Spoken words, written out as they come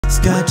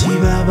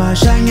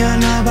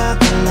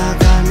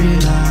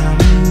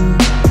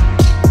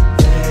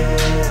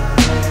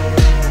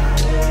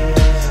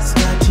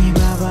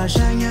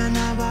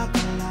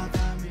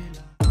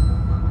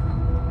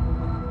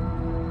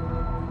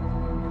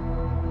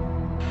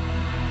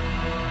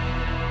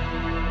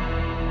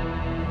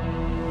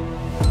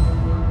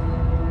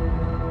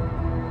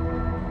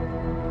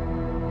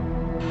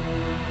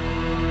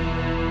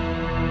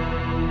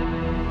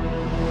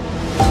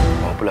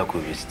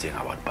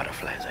About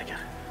butterflies, I guess.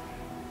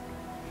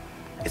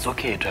 It's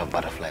okay to have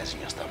butterflies in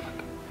your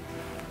stomach,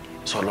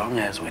 so long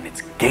as when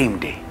it's game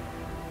day,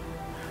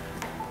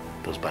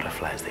 those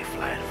butterflies, they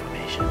fly in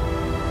formation.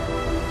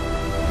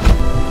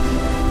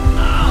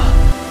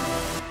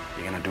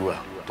 You're gonna do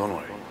well, don't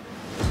worry.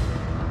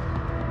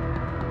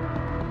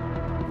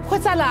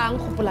 What's alang,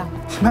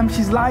 Ma'am,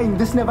 she's lying.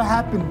 This never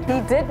happened.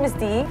 He did, Miss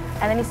D, and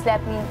then he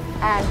slapped me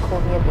and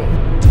called me a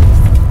bitch.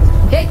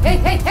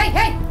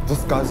 Hey!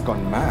 This guy's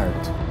gone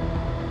mad.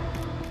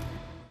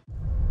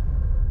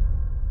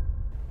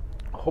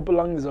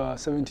 Hopelang is a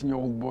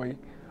 17-year-old boy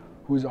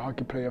who is a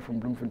hockey player from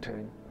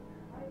Bloemfontein,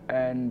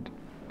 and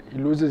he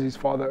loses his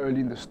father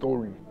early in the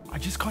story. I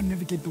just can't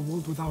navigate the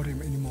world without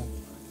him anymore.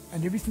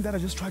 And everything that I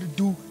just try to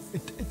do,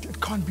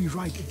 it can't be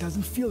right. It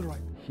doesn't feel right.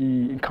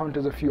 He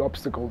encounters a few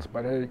obstacles,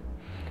 but hey,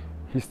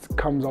 he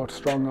comes out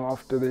stronger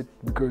after that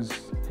because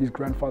his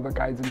grandfather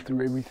guides him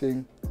through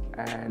everything,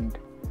 and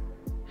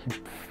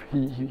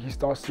he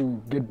starts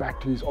to get back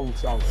to his old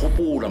self.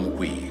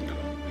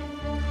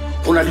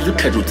 Go na le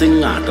dikgetho tse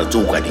ngata tse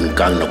o ka di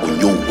nkang nakong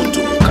eo o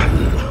ntse o ka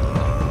nna.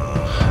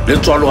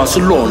 Letswalo ha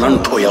se lona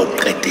ntho ya ho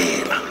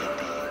qetela,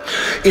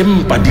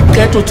 empa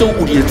dikgetho tse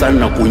o di etsang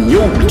nakong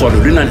eo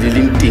letswalo le na le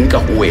leng teng ka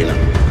ho wena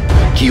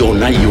ke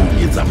yona eo o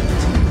etsang.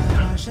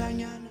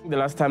 The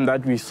last time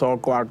that we saw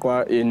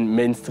Kwakwa in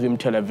mainstream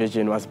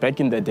television was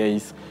back in the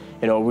days,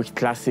 with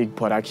classic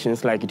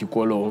productions like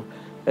Dikolo.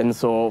 And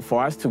so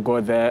for us to go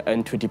there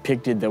and to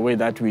depict it the way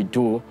that we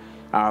do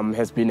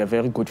has been a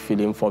very good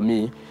feeling for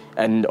me.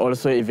 And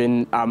also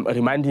even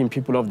reminding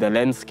people of the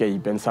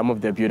landscape and some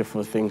of the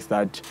beautiful things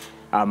that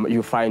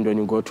you find when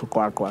you go to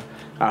Kwakwa.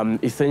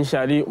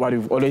 Essentially, what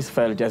we've always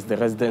felt as the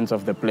residents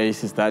of the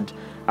place is that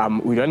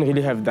we don't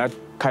really have that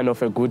kind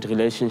of a good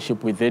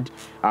relationship with it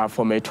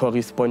from a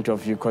tourist point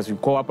of view, because we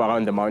go up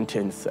around the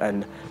mountains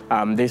and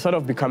they sort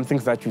of become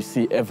things that you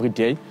see every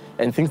day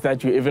and things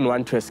that you even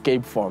want to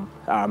escape from.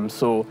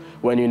 So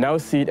when you now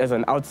see it as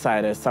an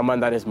outsider, someone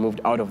that has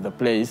moved out of the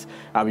place,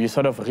 you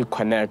sort of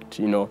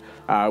reconnect,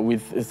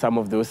 with some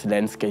of those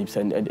landscapes,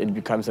 and it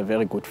becomes a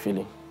very good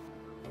feeling.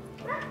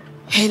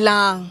 Hey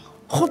lang,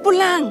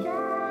 Hopelang.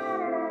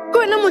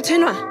 Go na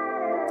mothenwa.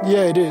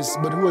 Yeah, it is.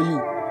 But who are you?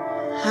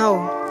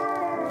 How?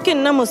 Ke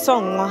nna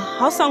Mosongwa.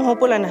 How sang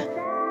Hopolana?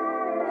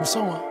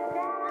 Musongwa.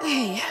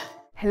 Hey.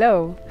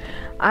 Hello,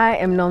 I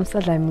am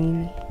Nomsa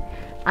Dlamini.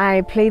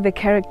 I play the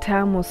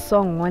character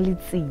Mosongwa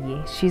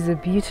Litsiye. She's a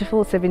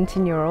beautiful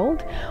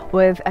 17-year-old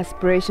with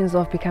aspirations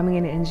of becoming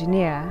an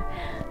engineer.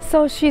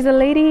 So she's a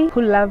lady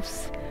who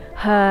loves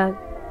her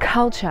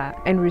culture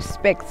and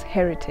respects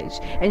heritage,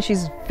 and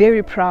she's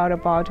very proud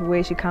about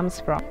where she comes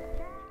from.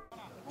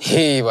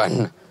 Hey,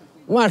 man.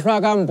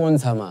 Mashwaka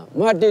mpontsha ma.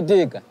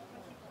 Matitika.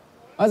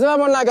 Aseba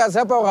bona ka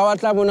sepa ga wa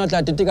tla bona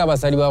tla titika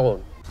basadi ba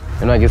rona.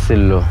 Ena ke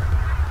sello.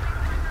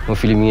 Mo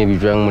filming e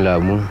bitswang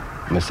Molamu,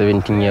 I'm a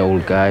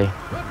 17-year-old guy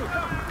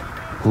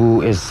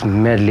who is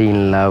madly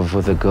in love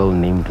with a girl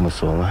named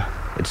Musonga.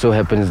 It so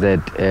happens that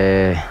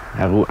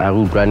I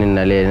run in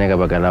Nale and I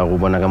got a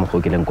bona ka mokgo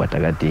ke leng kwata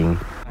ka teng.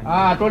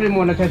 Toli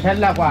mona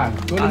tshella kwa.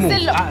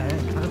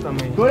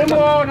 Toli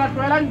mona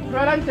twela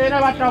ntena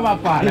ba tla ba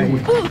pala.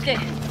 Okay.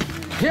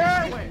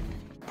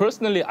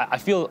 Personally, I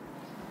feel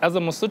as a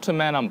Mosotho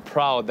man, I'm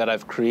proud that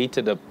I've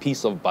created a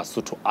piece of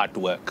Basotho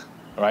artwork,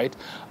 right?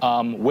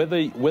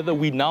 Whether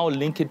we now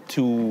link it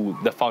to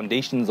the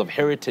foundations of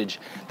heritage,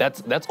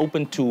 that's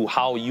open to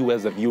how you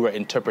as a viewer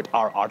interpret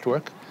our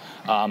artwork.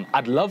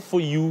 I'd love for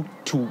you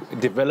to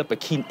develop a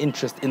keen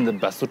interest in the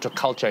Basotho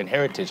culture and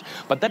heritage,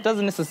 but that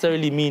doesn't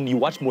necessarily mean you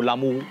watch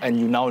Molamu and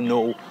you now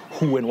know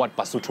who and what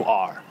Basotho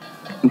are.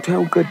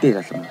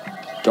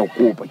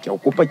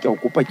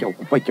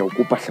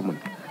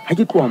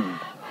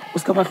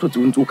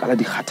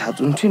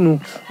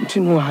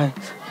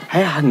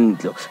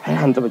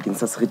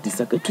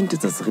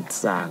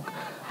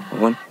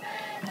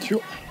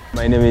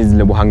 My name is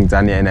Lebohang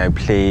Zani and I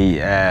play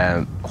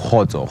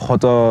Khotso.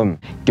 Khotso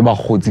ke ba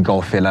khotsi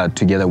kaofela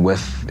together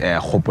with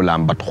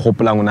Hopelang, but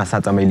Hopelang una sa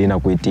tsamaile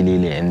nako e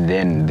telele, and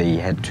then they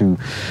had to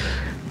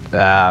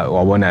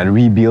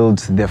rebuild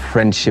the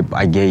friendship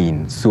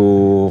again. So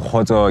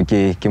Khotso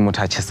ke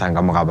motho a chesang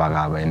ka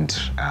moraba and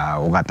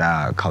o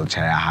rata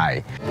culture ya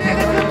hae.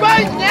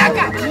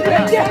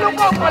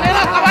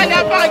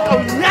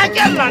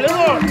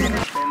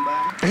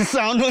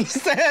 Sound on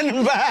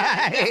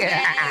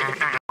standby.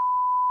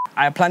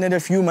 I planted a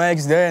few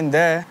mics there and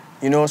there,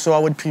 so I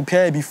would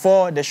prepare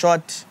before the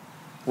shot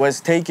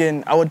was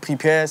taken. I would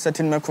prepare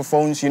certain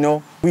microphones,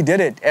 We did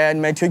it,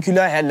 and my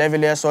curricula had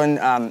levelers on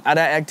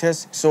other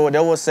actors, so they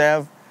will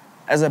serve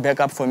as a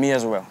backup for me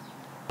as well.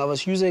 I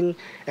was using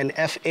an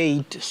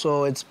F8,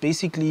 so it's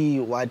basically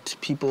what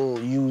people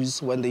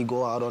use when they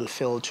go out on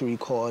field to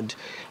record,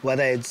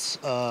 whether it's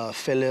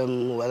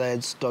film, whether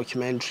it's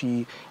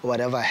documentary,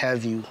 whatever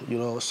have you, you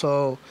know.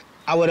 So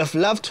I would have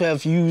loved to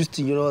have used,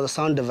 you know, the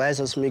Sound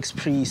Devices Mix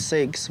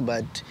Pre-6,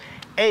 but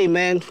hey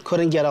man,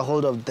 couldn't get a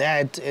hold of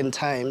that in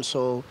time,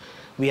 so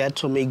we had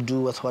to make do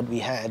with what we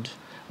had.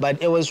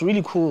 But it was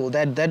really cool.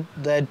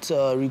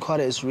 That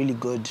recorder is really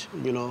good,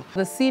 you know.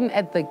 The scene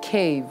at the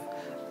cave,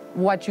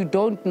 what you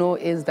don't know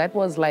is that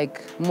was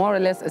like more or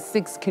less a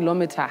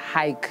 6-kilometer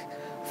hike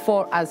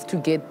for us to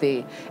get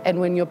there. And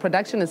when you're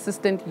production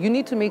assistant, you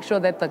need to make sure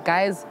that the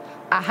guys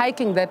are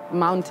hiking that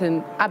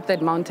mountain, up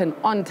that mountain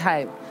on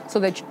time,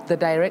 so that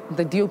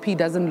the DOP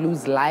doesn't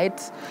lose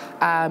light.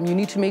 You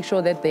need to make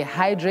sure that they're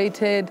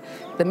hydrated.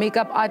 The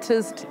makeup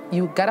artist,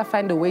 you gotta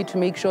find a way to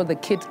make sure the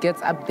kit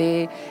gets up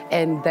there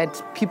and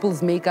that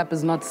people's makeup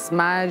is not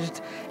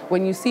smudged.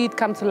 When you see it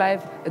come to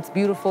life, it's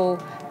beautiful,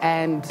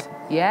 and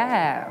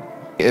yeah.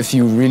 If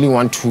you really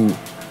want to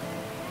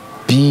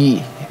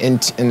be in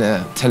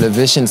a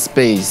television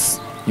space,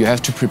 you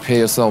have to prepare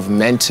yourself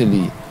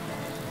mentally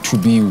to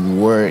be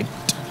worked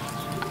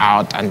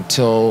out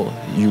until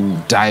you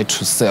die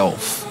to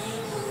self.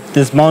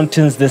 There's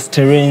mountains, there's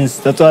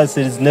terrains. That's why I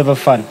said it's never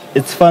fun.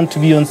 It's fun to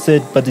be on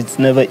set, but it's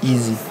never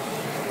easy.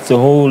 It's a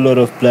whole lot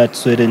of blood,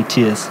 sweat, and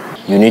tears.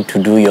 You need to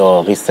do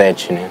your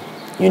research, you know?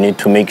 You need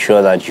to make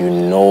sure that you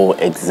know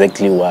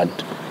exactly what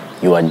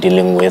you are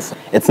dealing with.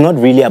 It's not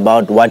really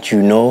about what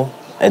you know,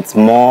 it's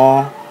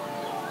more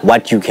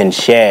what you can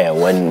share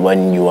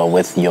when you are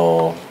with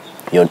your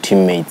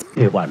teammates.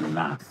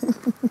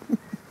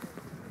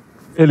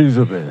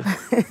 Elizabeth.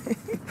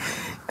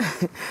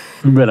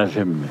 My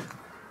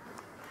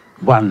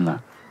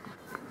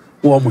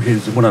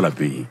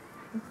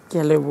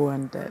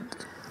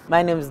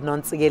name is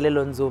Nonsigele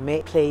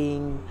Lonzume,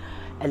 playing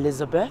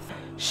Elizabeth.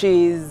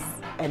 She's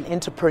an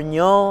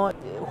entrepreneur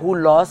who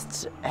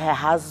lost her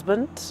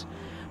husband,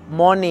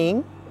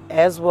 mourning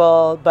as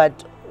well,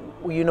 but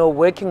you know,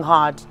 working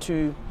hard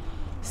to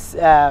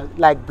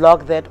like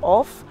block that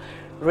off,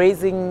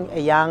 raising a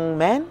young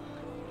man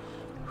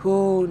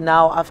who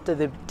now, after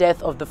the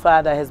death of the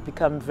father, has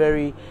become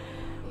very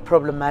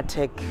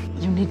problematic.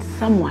 You need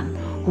someone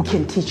who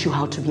can teach you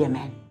how to be a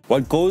man.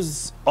 What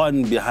goes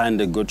on behind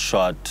a good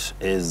shot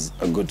is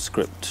a good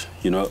script.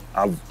 You know,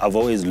 I've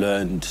always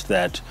learned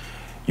that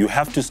you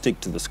have to stick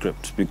to the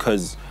script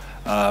because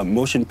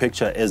motion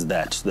picture is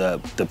that.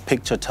 The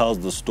picture tells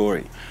the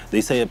story.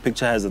 They say a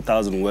picture has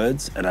 1,000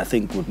 words, and I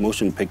think with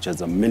motion pictures,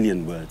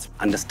 1,000,000 words.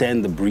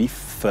 Understand the brief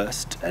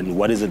first and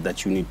what is it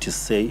that you need to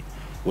say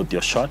with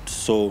your shot.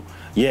 So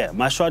yeah,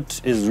 my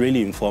shot is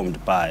really informed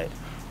by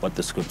what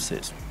the script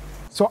says.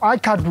 So I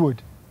cut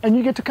wood, and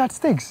you get to cut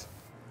sticks.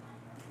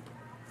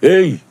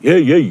 Hey,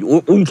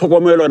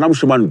 untlhokomelo na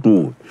moshemane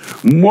tu.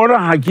 Mora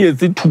ha ke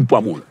etse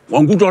thupa mona.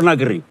 Wa nkutlwa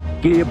ke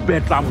ke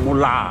betla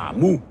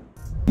Molamu.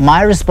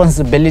 My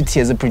responsibility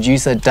as a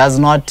producer does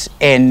not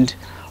end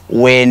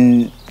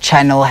when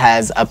Channel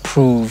has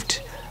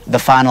approved the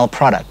final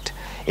product.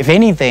 If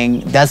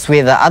anything, that's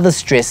where the other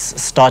stress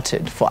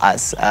started for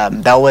us.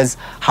 That was,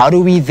 how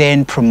do we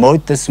then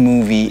promote this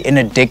movie in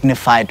a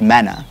dignified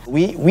manner?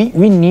 We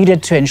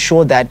needed to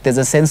ensure that there's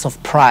a sense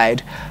of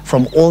pride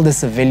from all the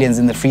civilians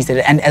in the Free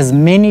State, and as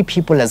many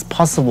people as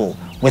possible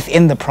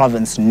within the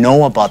province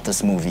know about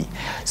this movie.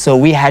 So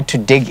we had to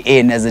dig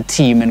in as a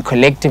team and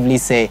collectively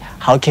say,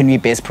 how can we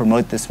best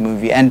promote this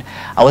movie? And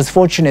I was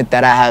fortunate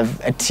that I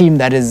have a team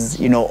that is,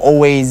 you know,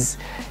 always,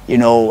 you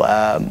know,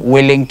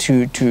 willing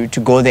to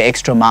go the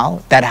extra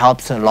mile. That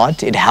helps a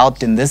lot. It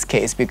helped in this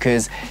case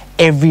because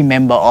every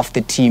member of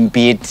the team,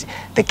 be it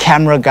the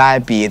camera guy,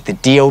 be it the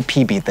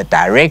DOP, be it the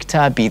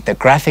director, be it the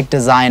graphic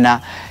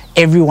designer,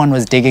 everyone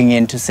was digging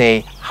in to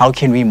say, how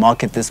can we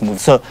market this movie?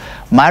 So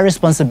my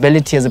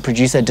responsibility as a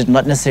producer did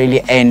not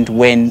necessarily end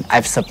when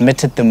I've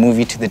submitted the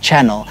movie to the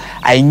channel.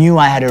 I knew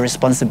I had a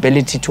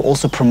responsibility to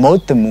also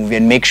promote the movie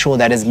and make sure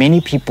that as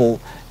many people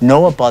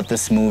know about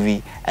this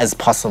movie as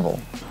possible.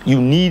 You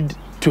need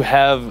to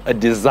have a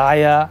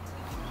desire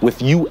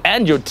with you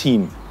and your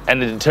team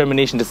and a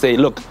determination to say,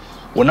 look,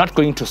 we're not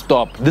going to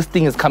stop. This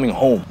thing is coming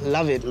home.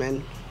 Love it,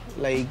 man.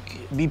 Like,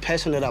 be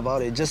passionate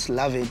about it. Just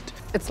love it.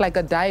 It's like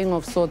a dying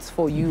of sorts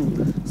for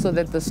you, so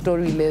that the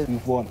story lives.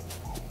 We've won.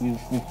 We've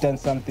done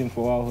something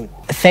for our hood.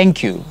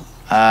 Thank you.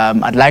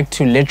 I'd like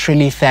to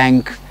literally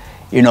thank,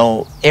 you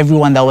know,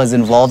 everyone that was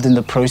involved in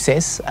the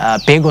process,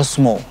 big or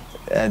small.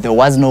 There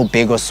was no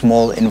big or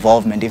small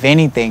involvement. If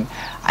anything,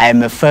 I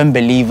am a firm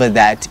believer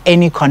that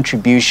any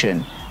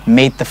contribution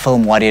made the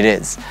film what it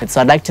is.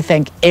 So I'd like to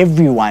thank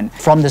everyone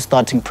from the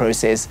starting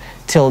process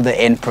till the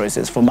end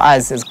process. From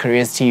us as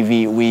Careers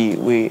TV,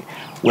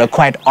 we're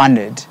quite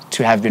honored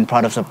to have been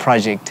part of a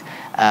project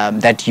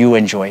that you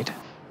enjoyed.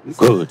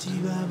 Good.